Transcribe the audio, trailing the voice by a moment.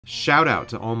Shout out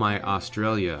to all my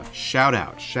Australia. Shout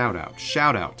out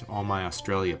to all my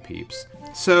Australia peeps.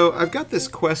 So I've got this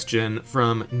question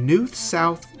from Nooth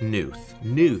South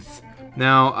Nooth.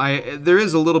 Now there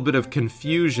is a little bit of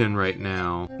confusion right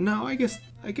now. No, I guess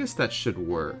that should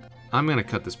work. I'm gonna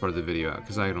cut this part of the video out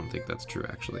because I don't think that's true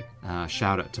actually.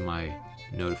 Shout out to my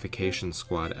notification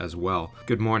squad as well.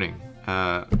 Good morning.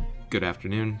 Good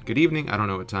afternoon. Good evening. I don't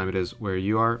know what time it is where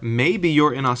you are. Maybe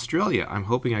you're in Australia. I'm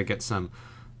hoping I get some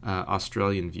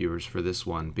Australian viewers for this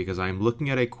one because I'm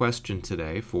looking at a question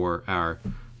today for our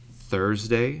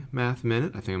Thursday Math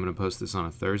Minute. I think I'm going to post this on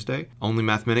a Thursday. Only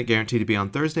Math Minute guaranteed to be on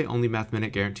Thursday. Only Math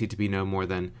Minute guaranteed to be no more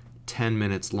than 10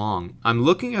 minutes long. I'm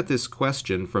looking at this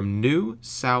question from New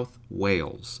South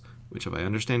Wales, which if I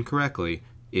understand correctly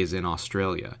is in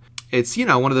Australia. It's, you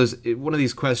know, one of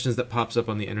these questions that pops up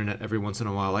on the internet every once in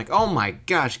a while like, oh my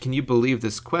gosh, can you believe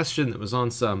this question that was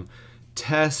on some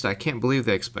test? I can't believe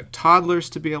they expect toddlers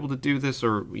to be able to do this,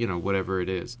 or, you know, whatever it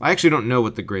is. I actually don't know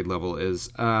what the grade level is.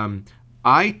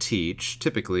 I teach,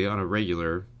 typically on a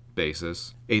regular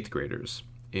basis, 8th graders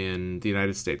in the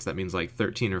United States. That means like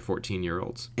 13 or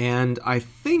 14-year-olds. And I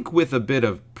think with a bit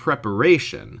of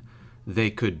preparation,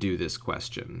 they could do this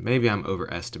question. Maybe I'm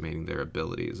overestimating their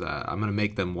abilities. I'm going to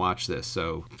make them watch this,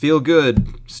 so feel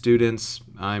good, students.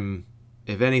 I'm,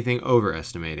 if anything,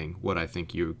 overestimating what I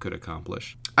think you could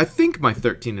accomplish. I think my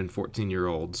 13 and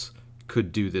 14-year-olds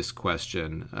could do this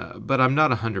question, but I'm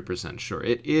not 100% sure.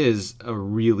 It is a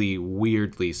really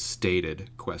weirdly stated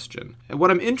question. And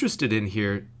what I'm interested in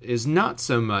here is not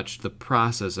so much the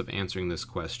process of answering this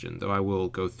question, though I will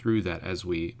go through that as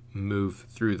we move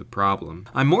through the problem.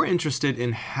 I'm more interested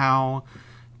in how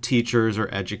teachers or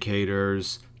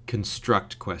educators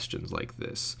construct questions like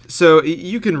this. So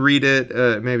you can read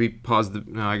it, maybe pause the,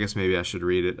 no, I guess maybe I should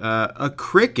read it. A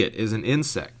cricket is an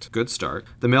insect. Good start.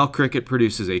 The male cricket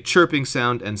produces a chirping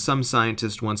sound, and some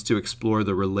scientist wants to explore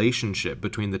the relationship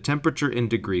between the temperature in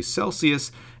degrees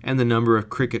Celsius and the number of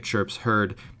cricket chirps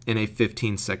heard in a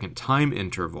 15-second time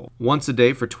interval. Once a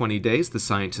day for 20 days, the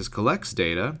scientist collects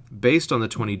data. Based on the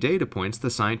 20 data points,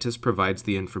 the scientist provides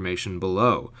the information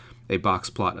below. A box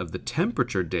plot of the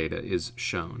temperature data is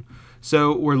shown.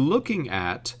 So we're looking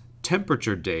at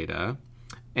temperature data,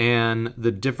 and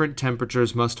the different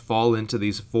temperatures must fall into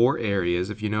these 4 areas.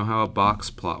 If you know how a box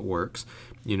plot works,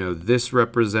 you know this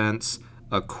represents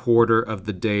a quarter of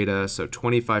the data, so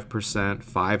 25%,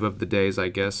 5 of the days, I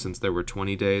guess, since there were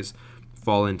 20 days,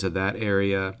 fall into that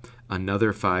area.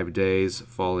 Another 5 days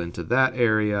fall into that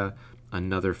area.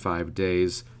 Another 5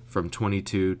 days from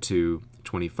 22 to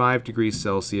 25 degrees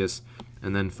Celsius,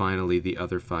 and then finally the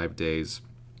other 5 days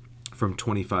from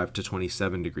 25 to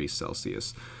 27 degrees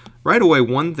Celsius. Right away,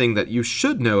 one thing that you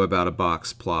should know about a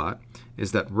box plot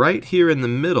is that right here in the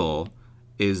middle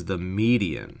is the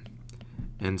median.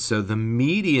 And so the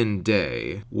median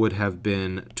day would have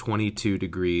been 22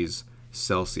 degrees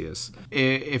Celsius.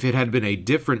 If it had been a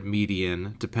different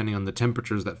median, depending on the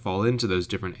temperatures that fall into those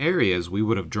different areas, we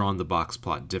would have drawn the box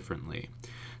plot differently.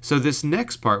 So this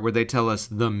next part where they tell us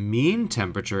the mean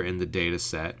temperature in the data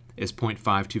set is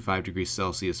 0.525 degrees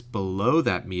Celsius below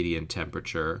that median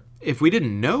temperature. If we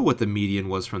didn't know what the median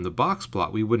was from the box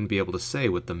plot, we wouldn't be able to say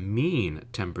what the mean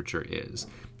temperature is.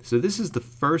 So this is the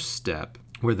first step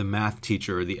where the math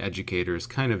teacher or the educator is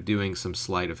kind of doing some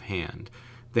sleight of hand.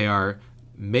 They are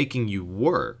making you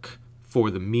work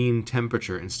for the mean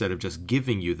temperature instead of just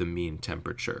giving you the mean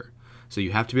temperature. So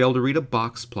you have to be able to read a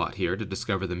box plot here to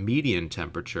discover the median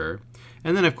temperature.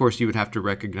 And then, of course, you would have to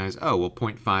recognize, oh, well,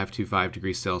 0.525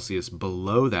 degrees Celsius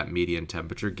below that median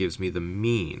temperature gives me the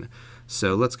mean.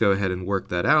 So let's go ahead and work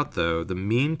that out, though. The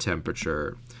mean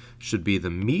temperature should be the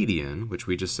median, which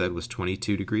we just said was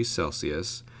 22 degrees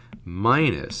Celsius,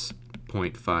 minus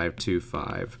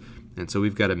 0.525. And so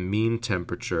we've got a mean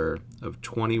temperature of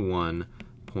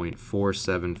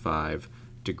 21.475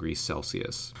 degrees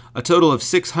Celsius. A total of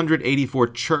 684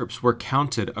 chirps were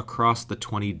counted across the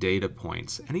 20 data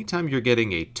points. Anytime you're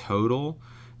getting a total,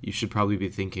 you should probably be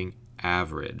thinking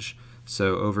average.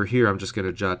 So over here, I'm just going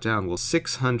to jot down, well,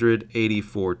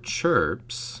 684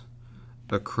 chirps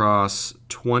across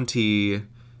 20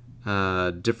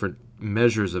 different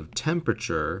measures of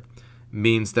temperature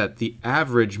means that the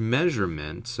average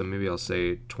measurement, so maybe I'll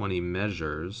say 20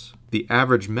 measures, the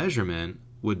average measurement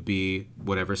would be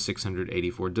whatever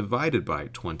 684 divided by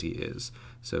 20 is.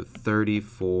 So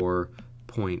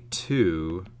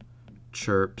 34.2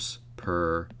 chirps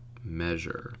per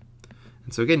measure.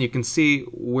 And so again, you can see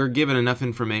we're given enough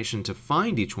information to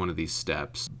find each one of these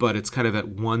steps, but it's kind of at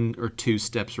 1 or 2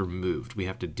 steps removed. We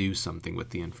have to do something with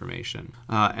the information.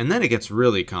 And then it gets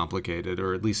really complicated,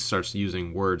 or at least starts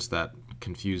using words that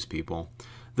confuse people.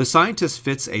 The scientist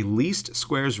fits a least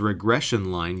squares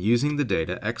regression line using the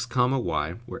data x comma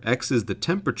y, where x is the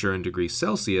temperature in degrees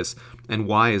Celsius and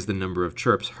y is the number of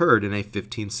chirps heard in a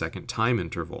 15-second time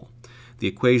interval. The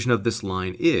equation of this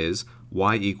line is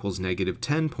y equals negative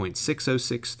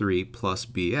 10.6063 plus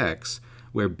bx,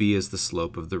 where b is the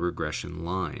slope of the regression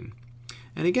line.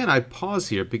 And again, I pause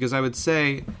here because I would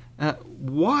say,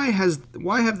 why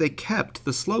have they kept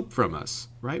the slope from us,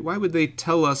 right? Why would they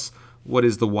tell us what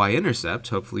is the y-intercept?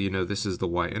 Hopefully you know this is the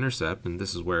y-intercept, and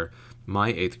this is where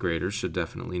my 8th graders should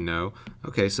definitely know.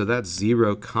 Okay, so that's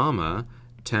 0,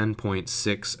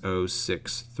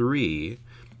 10.6063.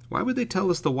 Why would they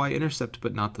tell us the y-intercept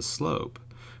but not the slope?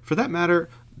 For that matter,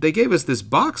 they gave us this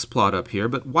box plot up here,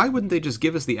 but why wouldn't they just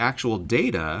give us the actual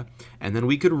data, and then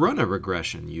we could run a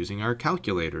regression using our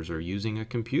calculators or using a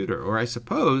computer, or I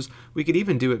suppose we could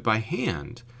even do it by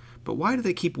hand. But why do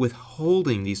they keep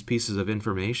withholding these pieces of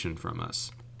information from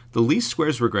us? The least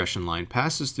squares regression line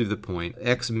passes through the point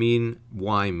x mean,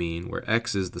 y mean, where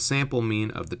x is the sample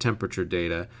mean of the temperature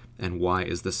data and y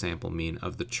is the sample mean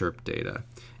of the chirp data.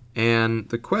 And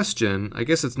the question, I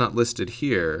guess it's not listed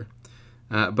here,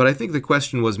 but I think the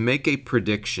question was make a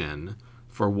prediction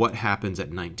for what happens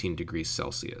at 19 degrees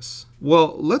Celsius.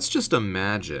 Well, let's just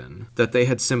imagine that they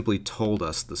had simply told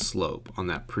us the slope on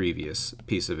that previous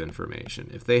piece of information.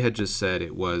 If they had just said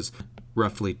it was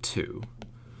roughly 2.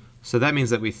 So that means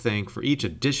that we think for each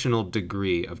additional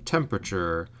degree of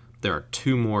temperature, there are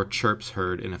 2 more chirps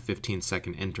heard in a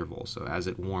 15-second interval. So as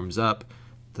it warms up,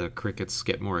 the crickets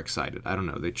get more excited. I don't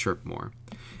know, they chirp more.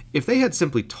 If they had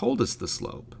simply told us the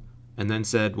slope, and then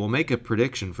said, we'll make a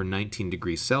prediction for 19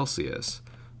 degrees Celsius,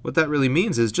 what that really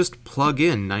means is just plug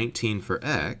in 19 for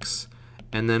x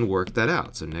and then work that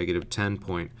out. So negative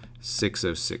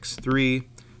 10.6063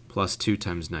 plus 2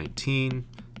 times 19,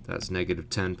 that's negative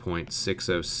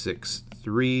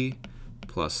 10.6063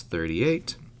 plus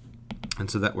 38. And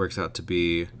so that works out to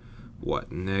be,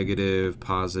 what, negative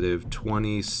positive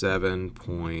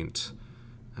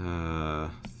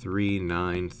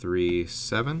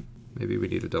 27.3937? Maybe we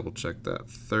need to double check that.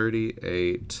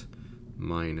 38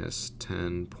 minus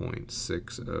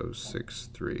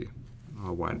 10.6063.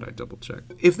 Oh, why did I double check?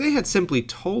 If they had simply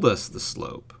told us the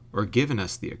slope or given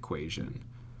us the equation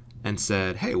and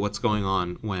said, hey, what's going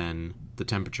on when the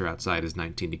temperature outside is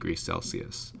 19 degrees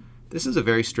Celsius? This is a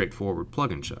very straightforward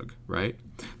plug and chug, right?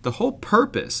 The whole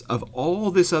purpose of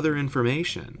all this other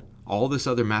information, all this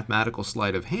other mathematical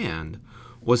sleight of hand,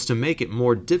 was to make it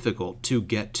more difficult to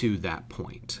get to that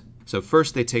point. So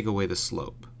first they take away the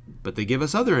slope, but they give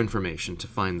us other information to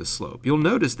find the slope. You'll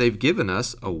notice they've given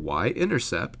us a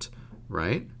y-intercept,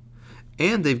 right?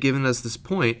 And they've given us this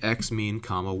point x mean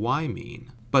comma y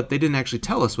mean. But they didn't actually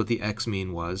tell us what the x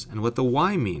mean was and what the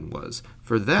y mean was.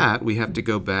 For that, we have to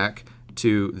go back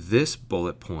to this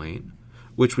bullet point,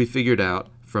 which we figured out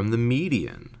from the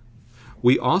median.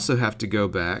 We also have to go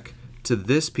back to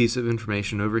this piece of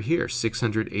information over here,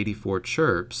 684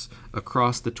 chirps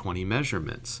across the 20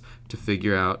 measurements, to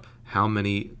figure out how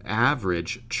many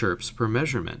average chirps per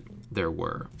measurement there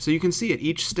were. So you can see at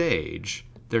each stage,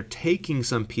 they're taking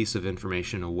some piece of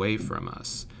information away from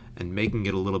us and making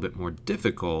it a little bit more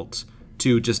difficult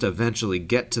to just eventually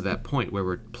get to that point where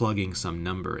we're plugging some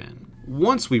number in.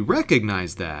 Once we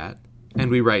recognize that, and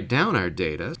we write down our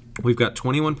data, we've got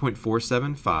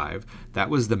 21.475, that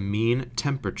was the mean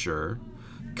temperature,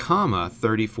 comma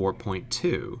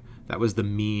 34.2, that was the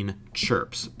mean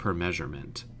chirps per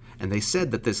measurement. And they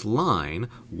said that this line,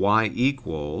 y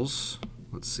equals,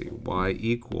 let's see, y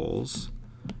equals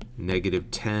negative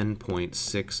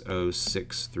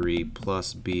 10.6063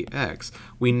 plus bx.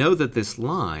 We know that this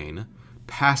line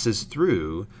passes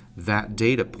through that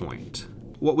data point.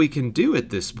 What we can do at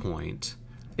this point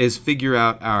is figure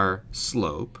out our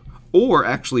slope, or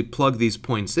actually plug these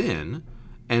points in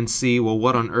and see, well,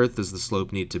 what on earth does the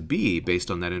slope need to be based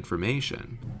on that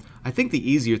information? I think the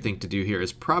easier thing to do here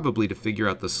is probably to figure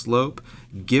out the slope,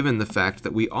 given the fact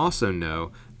that we also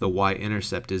know the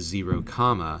y-intercept is 0,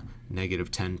 negative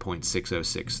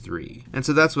 10.6063. And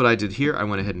so that's what I did here. I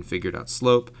went ahead and figured out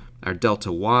slope. Our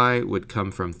delta y would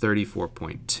come from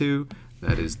 34.2.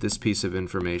 That is this piece of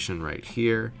information right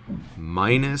here,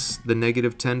 minus the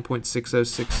negative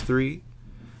 10.6063.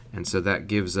 And so that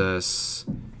gives us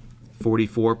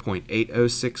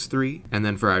 44.8063. And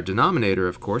then for our denominator,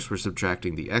 of course, we're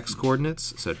subtracting the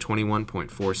x-coordinates. So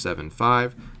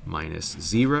 21.475 minus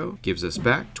 0 gives us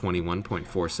back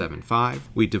 21.475.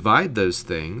 We divide those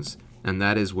things, and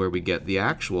that is where we get the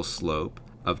actual slope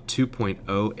of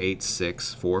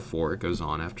 2.08644. It goes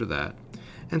on after that.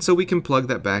 And so we can plug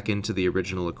that back into the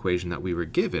original equation that we were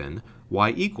given,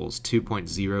 y equals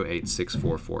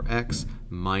 2.08644x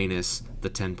minus the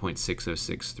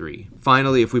 10.6063.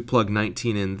 Finally, if we plug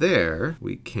 19 in there,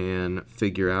 we can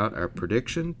figure out our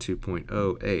prediction,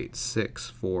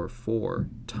 2.08644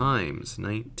 times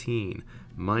 19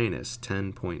 minus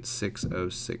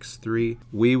 10.6063.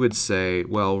 We would say,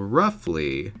 well,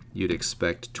 roughly, you'd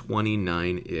expect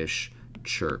 29-ish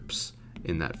chirps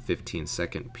in that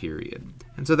 15-second period.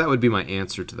 And so that would be my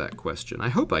answer to that question. I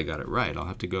hope I got it right. I'll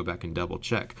have to go back and double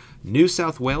check. New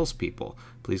South Wales people,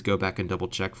 please go back and double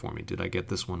check for me. Did I get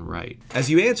this one right?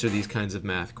 As you answer these kinds of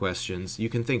math questions, you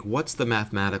can think, what's the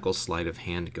mathematical sleight of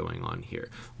hand going on here?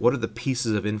 What are the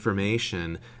pieces of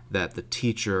information that the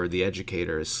teacher or the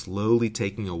educator is slowly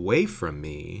taking away from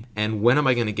me? And when am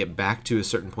I going to get back to a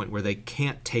certain point where they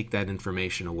can't take that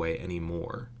information away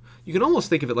anymore? You can almost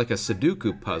think of it like a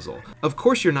Sudoku puzzle. Of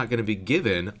course you're not going to be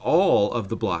given all of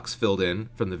the blocks filled in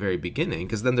from the very beginning,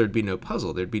 because then there'd be no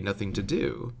puzzle, there'd be nothing to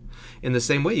do. In the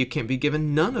same way, you can't be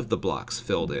given none of the blocks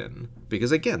filled in,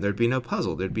 because again, there'd be no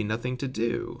puzzle, there'd be nothing to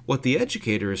do. What the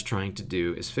educator is trying to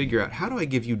do is figure out, how do I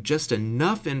give you just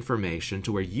enough information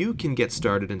to where you can get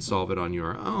started and solve it on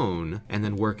your own, and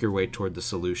then work your way toward the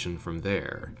solution from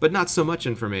there. But not so much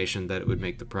information that it would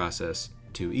make the process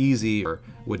too easy or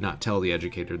would not tell the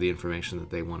educator the information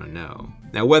that they want to know.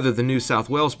 Now, whether the New South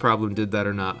Wales problem did that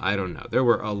or not, I don't know. There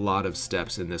were a lot of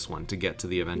steps in this one to get to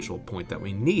the eventual point that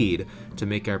we need to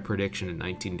make our prediction at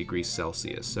 19 degrees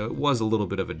Celsius, so it was a little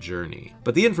bit of a journey.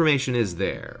 But the information is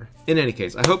there. In any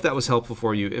case, I hope that was helpful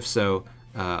for you. If so,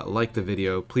 like the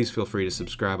video, please feel free to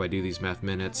subscribe. I do these math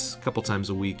minutes a couple times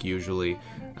a week usually,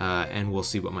 and we'll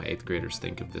see what my 8th graders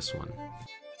think of this one.